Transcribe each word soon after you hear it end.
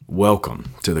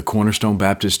Welcome to the Cornerstone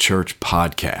Baptist Church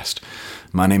podcast.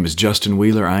 My name is Justin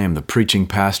Wheeler. I am the preaching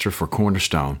pastor for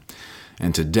Cornerstone.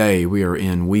 And today we are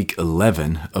in week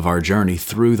 11 of our journey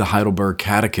through the Heidelberg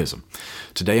Catechism.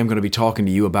 Today I'm going to be talking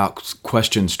to you about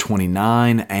questions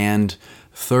 29 and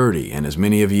 30. And as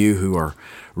many of you who are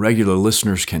regular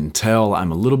listeners can tell,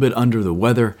 I'm a little bit under the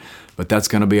weather, but that's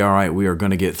going to be all right. We are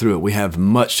going to get through it. We have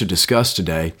much to discuss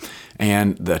today,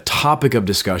 and the topic of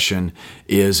discussion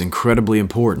is incredibly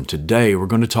important. Today we're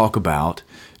going to talk about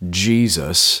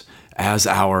Jesus as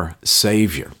our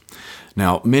Savior.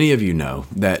 Now, many of you know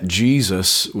that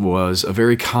Jesus was a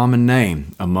very common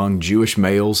name among Jewish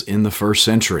males in the first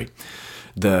century.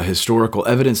 The historical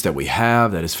evidence that we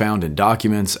have that is found in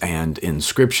documents and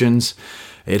inscriptions,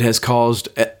 it has caused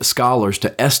scholars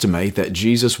to estimate that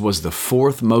Jesus was the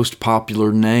fourth most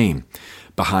popular name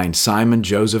behind Simon,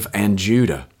 Joseph, and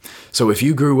Judah. So if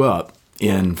you grew up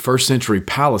in first century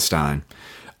Palestine,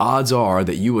 odds are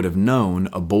that you would have known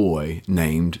a boy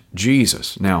named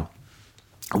Jesus. Now,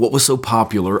 what was so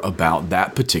popular about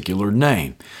that particular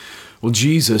name? Well,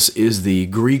 Jesus is the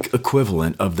Greek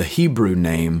equivalent of the Hebrew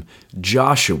name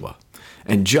Joshua.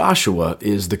 And Joshua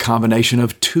is the combination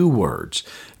of two words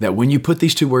that when you put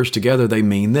these two words together, they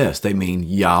mean this. They mean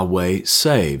Yahweh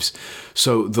saves.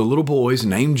 So the little boys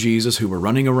named Jesus who were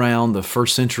running around the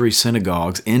first century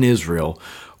synagogues in Israel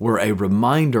were a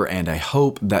reminder and a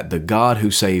hope that the God who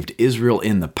saved Israel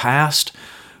in the past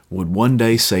would one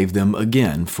day save them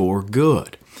again for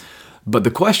good. But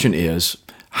the question is,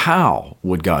 how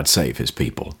would God save his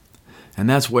people? And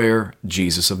that's where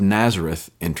Jesus of Nazareth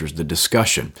enters the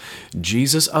discussion.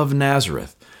 Jesus of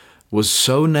Nazareth was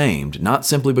so named not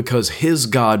simply because his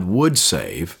God would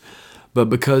save, but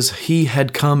because he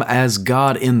had come as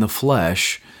God in the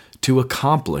flesh to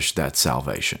accomplish that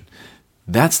salvation.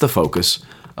 That's the focus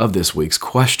of this week's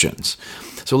questions.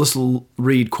 So let's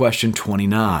read question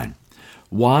 29.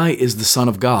 Why is the Son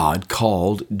of God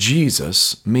called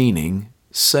Jesus, meaning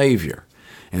Savior?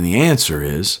 And the answer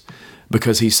is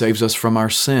because he saves us from our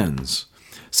sins.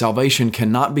 Salvation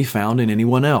cannot be found in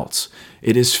anyone else.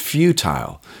 It is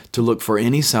futile to look for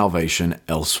any salvation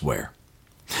elsewhere.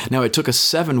 Now, it took us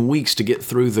 7 weeks to get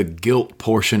through the guilt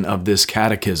portion of this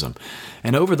catechism.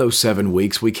 And over those 7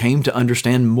 weeks, we came to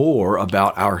understand more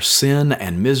about our sin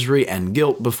and misery and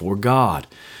guilt before God.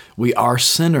 We are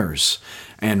sinners.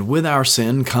 And with our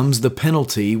sin comes the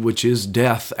penalty, which is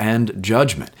death and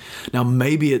judgment. Now,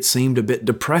 maybe it seemed a bit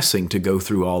depressing to go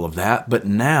through all of that, but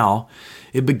now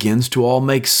it begins to all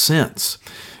make sense.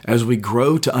 As we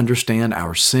grow to understand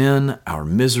our sin, our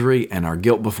misery, and our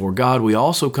guilt before God, we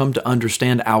also come to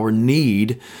understand our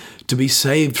need to be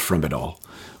saved from it all.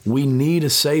 We need a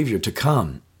Savior to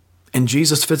come, and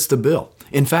Jesus fits the bill.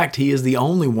 In fact, he is the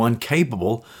only one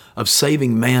capable of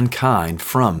saving mankind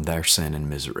from their sin and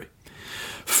misery.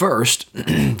 First,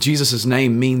 Jesus'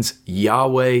 name means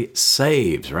Yahweh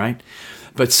saves, right?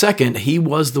 But second, he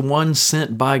was the one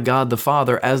sent by God the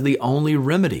Father as the only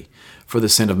remedy for the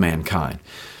sin of mankind.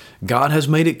 God has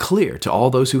made it clear to all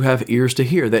those who have ears to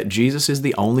hear that Jesus is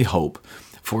the only hope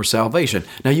for salvation.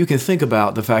 Now, you can think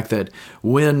about the fact that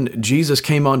when Jesus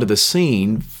came onto the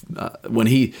scene, when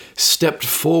he stepped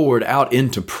forward out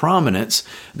into prominence,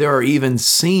 there are even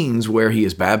scenes where he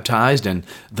is baptized and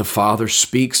the Father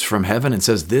speaks from heaven and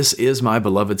says, "This is my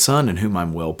beloved Son in whom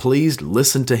I'm well pleased.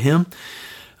 Listen to him."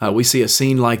 We see a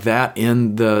scene like that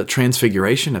in the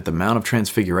Transfiguration, at the Mount of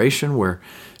Transfiguration, where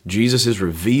Jesus is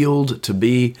revealed to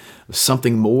be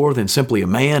something more than simply a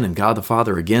man, and God the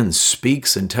Father again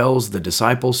speaks and tells the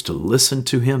disciples to listen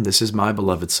to him. This is my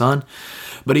beloved Son.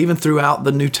 But even throughout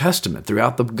the New Testament,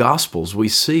 throughout the Gospels, we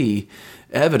see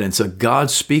evidence of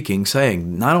God speaking,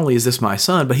 saying, not only is this my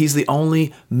Son, but he's the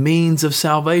only means of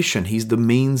salvation. He's the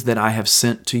means that I have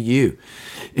sent to you.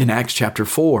 In Acts chapter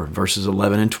 4, verses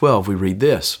 11 and 12, we read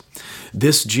this: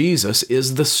 "This Jesus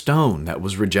is the stone that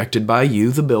was rejected by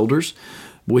you, the builders,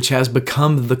 which has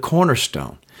become the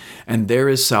cornerstone. And there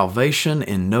is salvation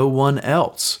in no one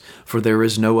else, for there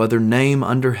is no other name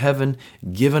under heaven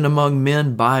given among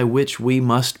men by which we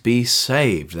must be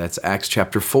saved." That's Acts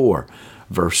chapter 4,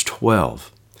 verse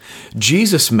 12.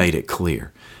 Jesus made it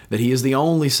clear that he is the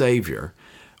only Savior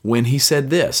when he said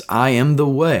this: "I am the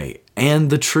way and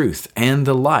the truth and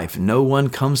the life. No one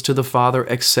comes to the Father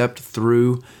except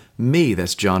through me."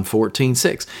 That's John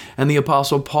 14:6. And the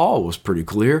Apostle Paul was pretty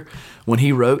clear when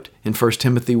he wrote in 1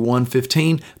 Timothy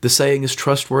 1:15, "The saying is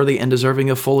trustworthy and deserving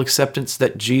of full acceptance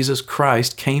that Jesus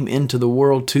Christ came into the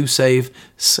world to save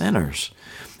sinners."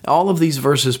 All of these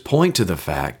verses point to the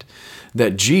fact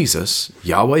that Jesus,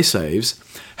 Yahweh saves,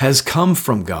 has come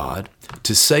from God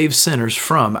to save sinners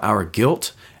from our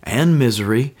guilt and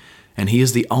misery and He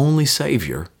is the only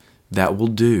Savior that will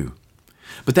do.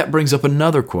 But that brings up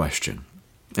another question,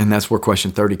 and that's where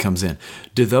question 30 comes in.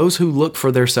 Do those who look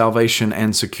for their salvation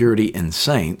and security in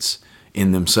saints,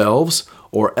 in themselves,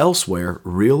 or elsewhere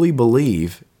really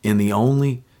believe in the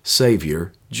only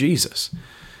Savior, Jesus?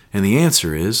 And the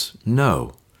answer is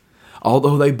no.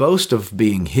 Although they boast of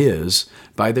being His,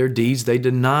 by their deeds they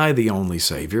deny the only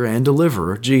Savior and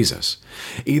Deliverer, Jesus.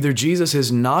 Either Jesus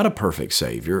is not a perfect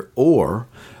Savior, or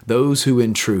those who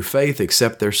in true faith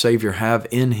accept their Savior have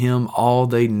in Him all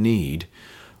they need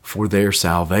for their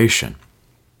salvation.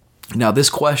 Now, this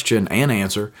question and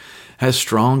answer has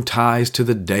strong ties to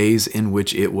the days in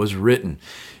which it was written.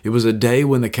 It was a day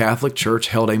when the Catholic Church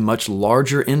held a much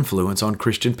larger influence on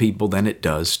Christian people than it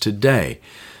does today.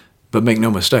 But make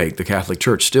no mistake, the Catholic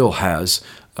Church still has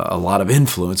a lot of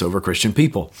influence over Christian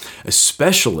people,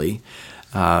 especially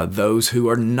those who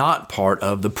are not part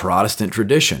of the Protestant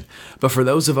tradition. But for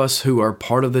those of us who are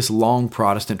part of this long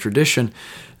Protestant tradition,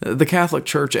 the Catholic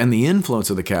Church and the influence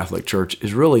of the Catholic Church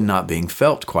is really not being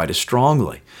felt quite as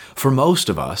strongly. For most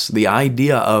of us, the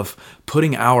idea of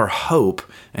putting our hope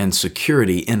and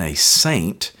security in a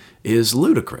saint is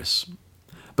ludicrous.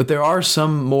 But there are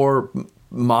some more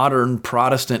modern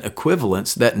Protestant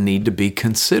equivalents that need to be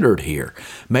considered here.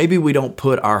 Maybe we don't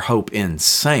put our hope in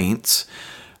saints,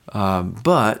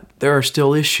 but there are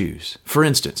still issues. For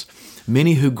instance,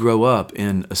 many who grow up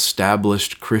in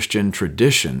established Christian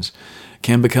traditions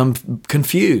can become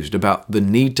confused about the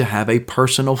need to have a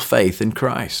personal faith in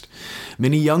Christ.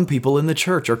 Many young people in the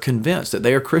church are convinced that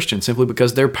they are Christians simply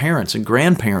because their parents and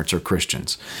grandparents are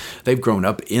Christians. They've grown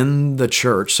up in the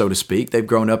church, so to speak. They've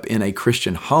grown up in a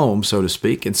Christian home, so to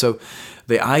speak. And so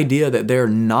the idea that they're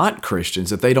not Christians,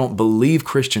 that they don't believe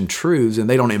Christian truths and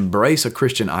they don't embrace a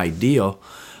Christian ideal,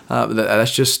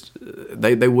 that's just,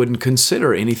 they wouldn't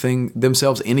consider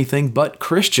themselves anything but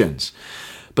Christians.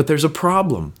 But there's a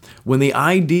problem. When the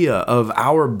idea of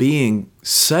our being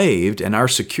saved and our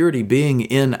security being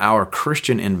in our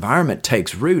Christian environment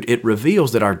takes root, it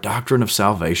reveals that our doctrine of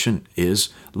salvation is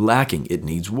lacking. It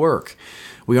needs work.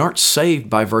 We aren't saved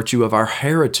by virtue of our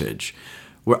heritage.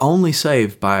 We're only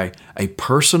saved by a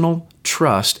personal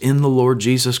trust in the Lord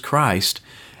Jesus Christ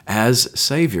as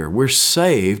Savior. We're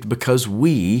saved because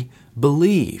we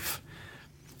believe.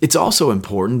 It's also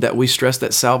important that we stress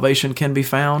that salvation can be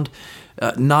found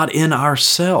not in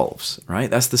ourselves, right?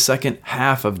 That's the second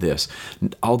half of this.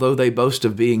 Although they boast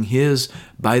of being His,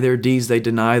 by their deeds they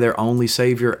deny their only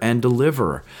Savior and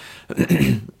Deliverer.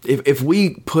 If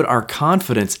we put our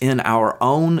confidence in our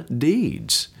own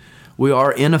deeds, we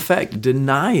are in effect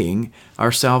denying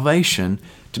our salvation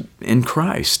in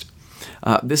Christ.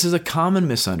 This is a common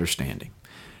misunderstanding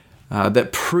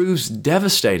that proves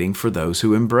devastating for those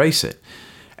who embrace it.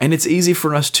 And it's easy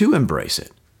for us to embrace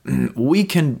it. We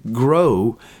can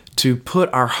grow to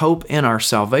put our hope in our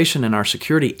salvation and our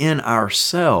security in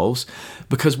ourselves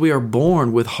because we are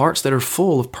born with hearts that are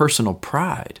full of personal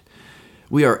pride.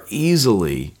 We are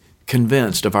easily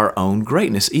convinced of our own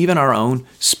greatness, even our own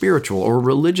spiritual or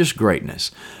religious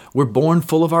greatness. We're born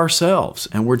full of ourselves,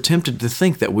 and we're tempted to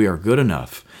think that we are good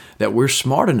enough, that we're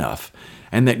smart enough,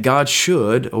 and that God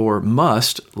should or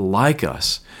must like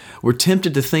us. We're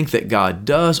tempted to think that God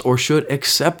does or should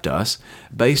accept us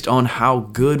based on how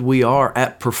good we are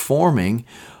at performing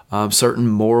certain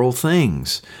moral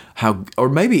things. Or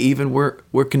maybe even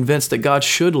we're convinced that God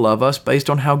should love us based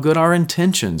on how good our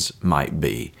intentions might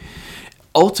be.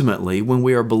 Ultimately, when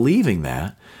we are believing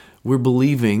that, we're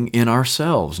believing in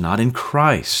ourselves, not in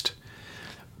Christ.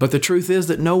 But the truth is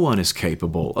that no one is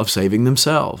capable of saving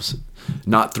themselves,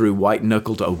 not through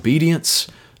white-knuckled obedience,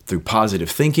 through positive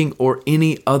thinking, or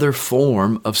any other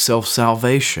form of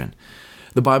self-salvation.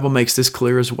 The Bible makes this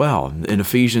clear as well in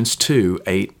Ephesians 2,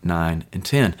 8, 9, and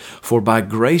 10. For by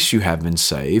grace you have been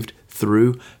saved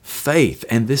through faith,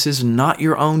 and this is not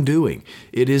your own doing.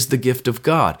 It is the gift of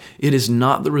God. It is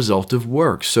not the result of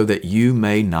works, so that you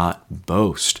may not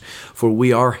boast. For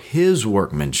we are His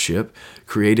workmanship,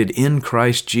 created in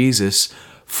Christ Jesus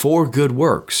for good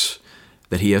works,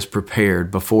 that He has prepared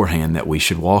beforehand that we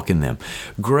should walk in them.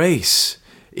 Grace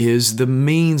is the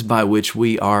means by which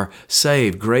we are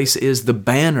saved. Grace is the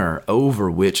banner over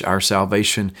which our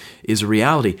salvation is a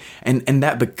reality. And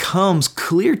that becomes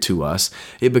clear to us.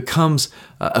 It becomes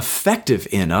effective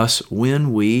in us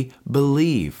when we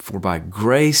believe. For by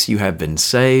grace you have been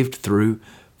saved through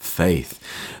faith.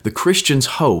 The Christian's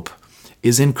hope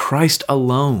is in Christ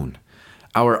alone.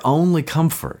 Our only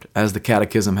comfort, as the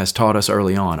Catechism has taught us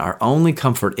early on, our only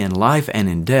comfort in life and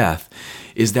in death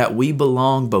is that we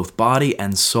belong both body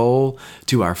and soul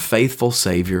to our faithful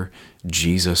Savior,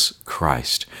 Jesus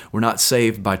Christ. We're not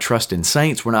saved by trust in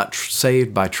saints. We're not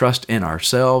saved by trust in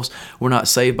ourselves. We're not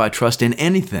saved by trust in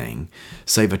anything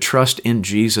save a trust in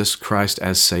Jesus Christ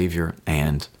as Savior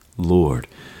and Lord.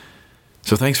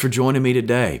 So thanks for joining me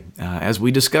today. As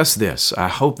we discuss this, I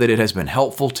hope that it has been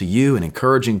helpful to you and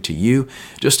encouraging to you,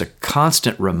 just a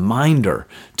constant reminder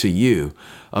to you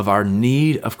of our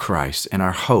need of Christ and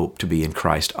our hope to be in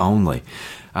Christ only.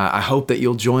 I hope that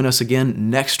you'll join us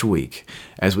again next week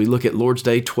as we look at Lord's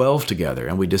Day 12 together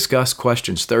and we discuss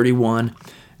questions 31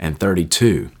 and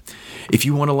 32. If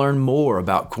you want to learn more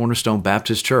about Cornerstone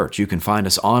Baptist Church, you can find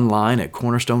us online at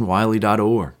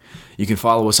cornerstonewiley.org. You can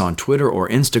follow us on Twitter or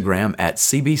Instagram at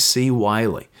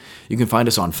CBCWiley. You can find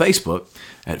us on Facebook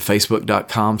at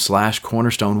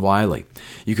facebook.com/cornerstonewiley.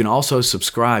 You can also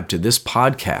subscribe to this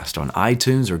podcast on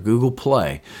iTunes or Google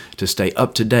Play to stay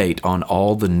up to date on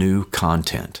all the new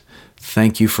content.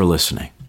 Thank you for listening.